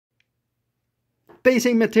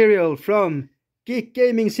basing material from Geek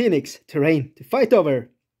Gaming Scenics Terrain to Fight Over.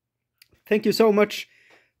 Thank you so much,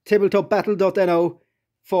 tabletopbattle.no,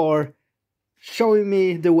 for showing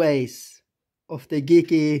me the ways of the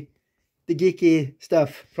geeky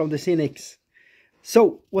stuff from the Scenics.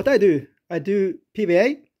 So what I do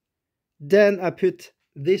PVA, then I put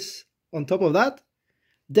this on top of that,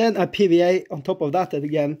 then I PVA on top of that, and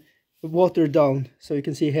again watered down. So you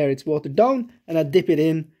can see here it's watered down, and I dip it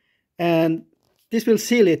in, and this will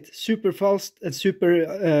seal it super fast and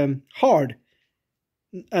super hard.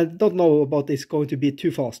 I don't know about this going to be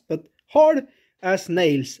too fast, but hard as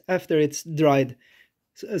nails after it's dried.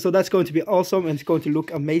 So that's going to be awesome, and it's going to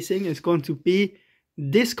look amazing. It's going to be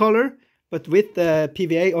this color, but with the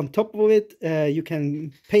PVA on top of it, you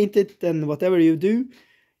can paint it, and whatever you do,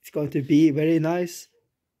 it's going to be very nice,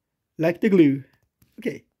 like the glue.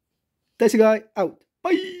 Okay, DiCEYGUY out.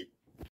 Bye!